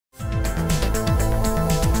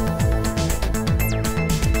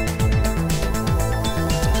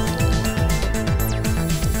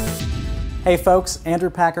Hey folks, Andrew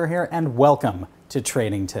Packer here, and welcome to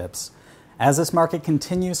Trading Tips. As this market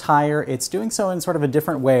continues higher, it's doing so in sort of a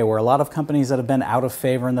different way, where a lot of companies that have been out of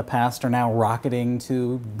favor in the past are now rocketing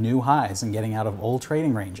to new highs and getting out of old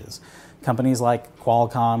trading ranges. Companies like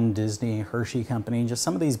Qualcomm, Disney, Hershey Company, just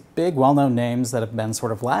some of these big well-known names that have been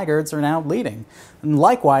sort of laggards are now leading. And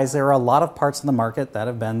likewise, there are a lot of parts of the market that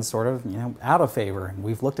have been sort of, out of favor. And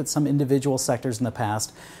we've looked at some individual sectors in the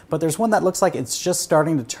past, but there's one that looks like it's just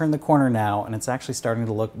starting to turn the corner now, and it's actually starting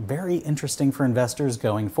to look very interesting for investors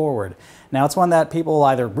going forward. Now, it's one that people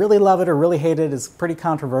either really love it or really hate it. It's pretty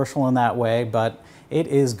controversial in that way, but it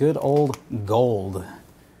is good old gold.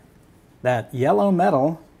 That yellow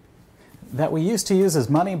metal that we used to use as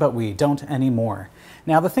money, but we don't anymore.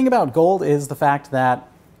 Now, the thing about gold is the fact that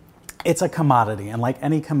it's a commodity, and like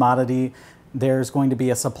any commodity, there's going to be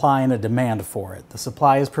a supply and a demand for it. The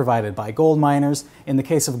supply is provided by gold miners. In the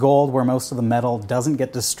case of gold, where most of the metal doesn't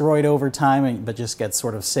get destroyed over time, but just gets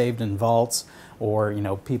sort of saved in vaults, or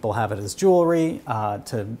people have it as jewelry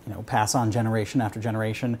to pass on generation after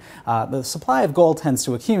generation, the supply of gold tends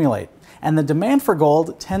to accumulate. And the demand for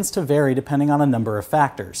gold tends to vary depending on a number of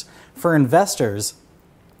factors. For investors,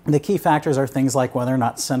 the key factors are things like whether or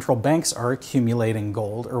not central banks are accumulating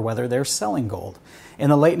gold or whether they're selling gold.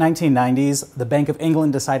 In the late 1990s, the Bank of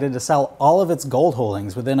England decided to sell all of its gold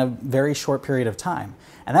holdings within a very short period of time.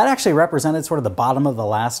 And that actually represented sort of the bottom of the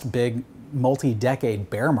last big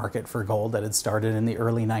multi-decade bear market for gold that had started in the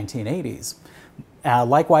early 1980s.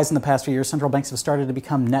 Likewise, in the past few years, central banks have started to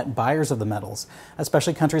become net buyers of the metals,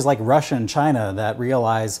 especially countries like Russia and China that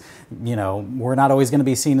realize, we're not always going to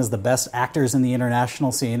be seen as the best actors in the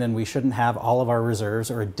international scene, and we shouldn't have all of our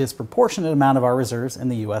reserves or a disproportionate amount of our reserves in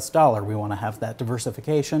the US dollar. We want to have that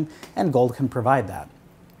diversification, and gold can provide that.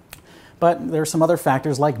 But there are some other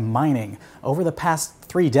factors like mining. Over the past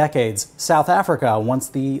 3 decades, South Africa, once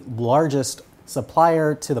the largest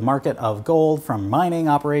supplier to the market of gold from mining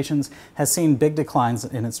operations, has seen big declines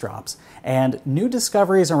in its drops. And new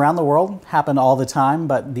discoveries around the world happen all the time,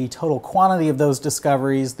 but the total quantity of those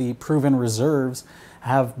discoveries, the proven reserves,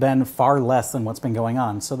 have been far less than what's been going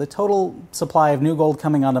on. So the total supply of new gold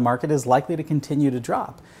coming on the market is likely to continue to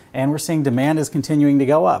drop. And we're seeing demand is continuing to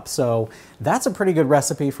go up. So that's a pretty good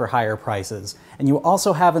recipe for higher prices. And you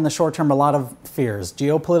also have in the short term a lot of fears,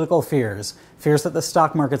 geopolitical fears, fears that the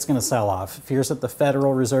stock market's going to sell off, fears that the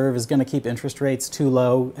Federal Reserve is going to keep interest rates too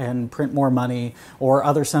low and print more money, or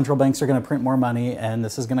other central banks are going to print more money, and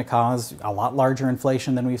this is going to cause a lot larger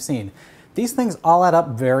inflation than we've seen. These things all add up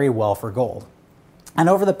very well for gold. And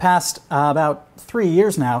over the past about 3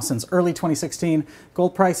 years now, since early 2016,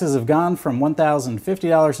 gold prices have gone from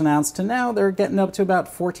 $1,050 an ounce to now they're getting up to about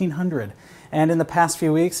 $1,400. And in the past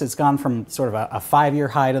few weeks, it's gone from sort of a 5-year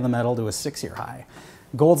high to the metal to a 6-year high.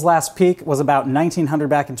 Gold's last peak was about $1,900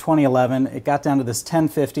 back in 2011. It got down to this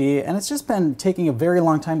 $1,050, and it's just been taking a very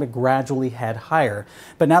long time to gradually head higher.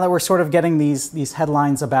 But now that we're sort of getting these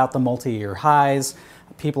headlines about the multi-year highs,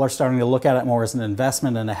 people are starting to look at it more as an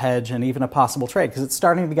investment and a hedge and even a possible trade, because it's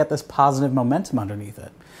starting to get this positive momentum underneath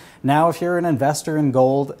it. Now, if you're an investor in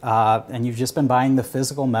gold and you've just been buying the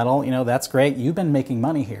physical metal, that's great. You've been making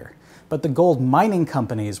money here. But the gold mining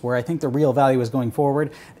companies, where I think the real value is going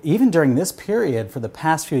forward, even during this period for the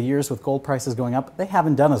past few years with gold prices going up, they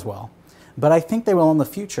haven't done as well. But I think they will in the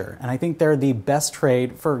future, and I think they're the best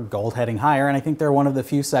trade for gold heading higher, and I think they're one of the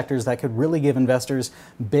few sectors that could really give investors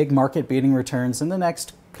big market-beating returns in the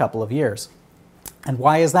next couple of years. And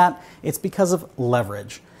why is that? It's because of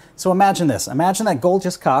leverage. So imagine this. Imagine that gold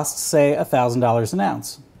just costs, say, $1,000 an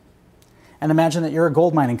ounce. And imagine that you're a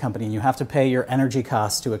gold mining company and you have to pay your energy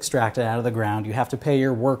costs to extract it out of the ground. You have to pay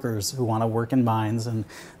your workers who want to work in mines, and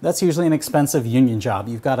that's usually an expensive union job.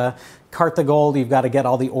 You've got to cart the gold, you've got to get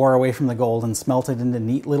all the ore away from the gold and smelt it into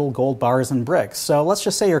neat little gold bars and bricks. So let's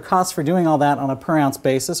just say your costs for doing all that on a per ounce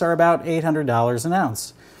basis are about $800 an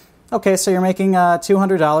ounce. Okay, so you're making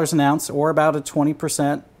 $200 an ounce, or about a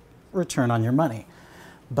 20% return on your money.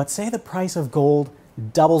 But say the price of gold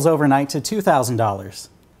doubles overnight to $2,000.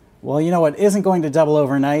 Well, what isn't going to double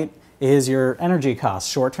overnight is your energy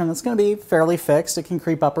costs. Short term, that's going to be fairly fixed. It can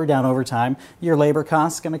creep up or down over time. Your labor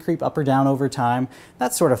costs going to creep up or down over time,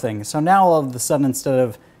 that sort of thing. So now all of a sudden, instead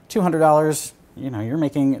of $200, you're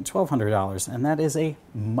making $1,200, and that is a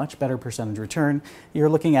much better percentage return. You're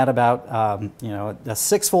looking at about, a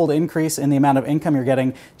six-fold increase in the amount of income you're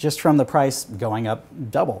getting just from the price going up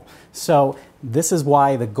double. So this is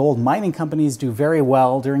why the gold mining companies do very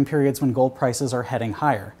well during periods when gold prices are heading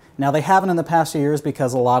higher. Now, they haven't in the past few years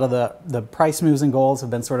because a lot of the price moves in golds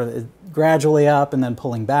have been sort of gradually up and then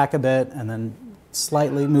pulling back a bit and then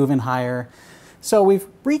slightly moving higher. So we've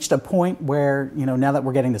reached a point where, now that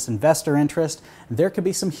we're getting this investor interest, there could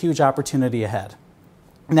be some huge opportunity ahead.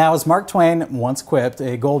 Now, as Mark Twain once quipped,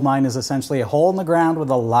 a gold mine is essentially a hole in the ground with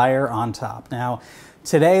a liar on top. Now,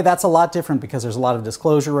 today that's a lot different because there's a lot of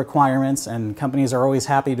disclosure requirements, and companies are always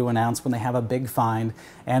happy to announce when they have a big find.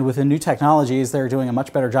 And with the new technologies, they're doing a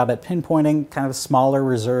much better job at pinpointing kind of smaller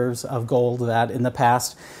reserves of gold that in the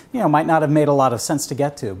past, might not have made a lot of sense to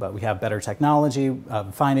get to. But we have better technology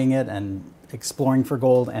finding it and exploring for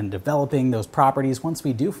gold and developing those properties once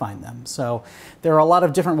we do find them. So there are a lot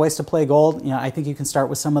of different ways to play gold. I think you can start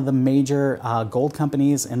with some of the major gold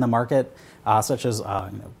companies in the market, such as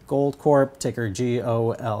Goldcorp, ticker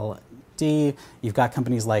GOLD. You've got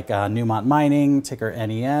companies like Newmont Mining, ticker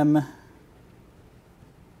NEM.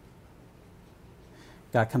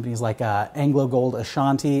 Got companies like AngloGold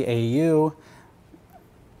Ashanti, AU.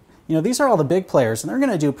 These are all the big players, and they're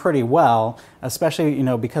going to do pretty well, especially,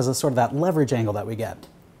 because of sort of that leverage angle that we get.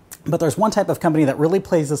 But there's one type of company that really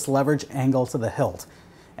plays this leverage angle to the hilt,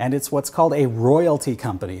 and it's what's called a royalty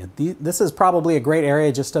company. This is probably a great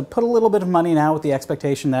area just to put a little bit of money now with the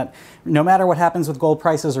expectation that no matter what happens with gold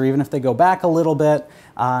prices, or even if they go back a little bit,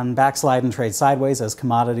 backslide and trade sideways, as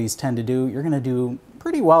commodities tend to do, you're going to do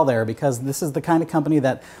pretty well there, because this is the kind of company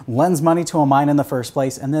that lends money to a mine in the first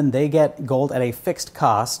place, and then they get gold at a fixed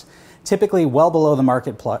cost, typically well below the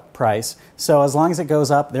market price. So as long as it goes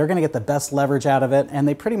up, they're going to get the best leverage out of it, and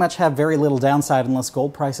they pretty much have very little downside unless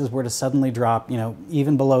gold prices were to suddenly drop,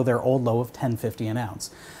 even below their old low of $10.50 an ounce.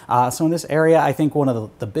 So in this area, I think one of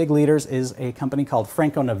the big leaders is a company called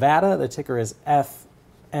Franco-Nevada. The ticker is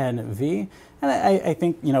FNV. And I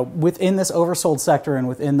think, within this oversold sector and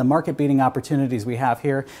within the market-beating opportunities we have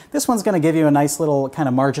here, this one's going to give you a nice little kind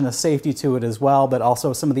of margin of safety to it as well, but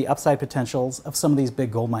also some of the upside potentials of some of these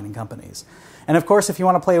big gold mining companies. And of course, if you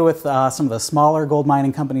want to play with some of the smaller gold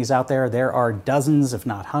mining companies out there, there are dozens, if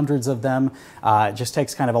not hundreds of them. It just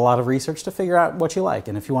takes kind of a lot of research to figure out what you like.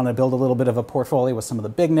 And if you want to build a little bit of a portfolio with some of the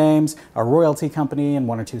big names, a royalty company, and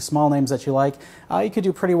one or two small names that you like, you could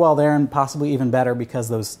do pretty well there, and possibly even better, because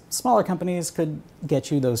those smaller companies could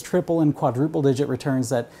get you those triple and quadruple digit returns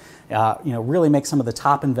that really make some of the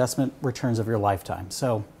top investment returns of your lifetime.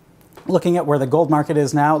 So looking at where the gold market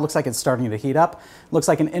is now, it looks like it's starting to heat up. Looks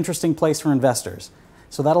like an interesting place for investors.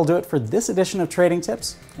 So that'll do it for this edition of Trading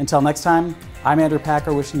Tips. Until next time, I'm Andrew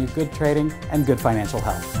Packer, wishing you good trading and good financial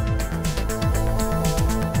health.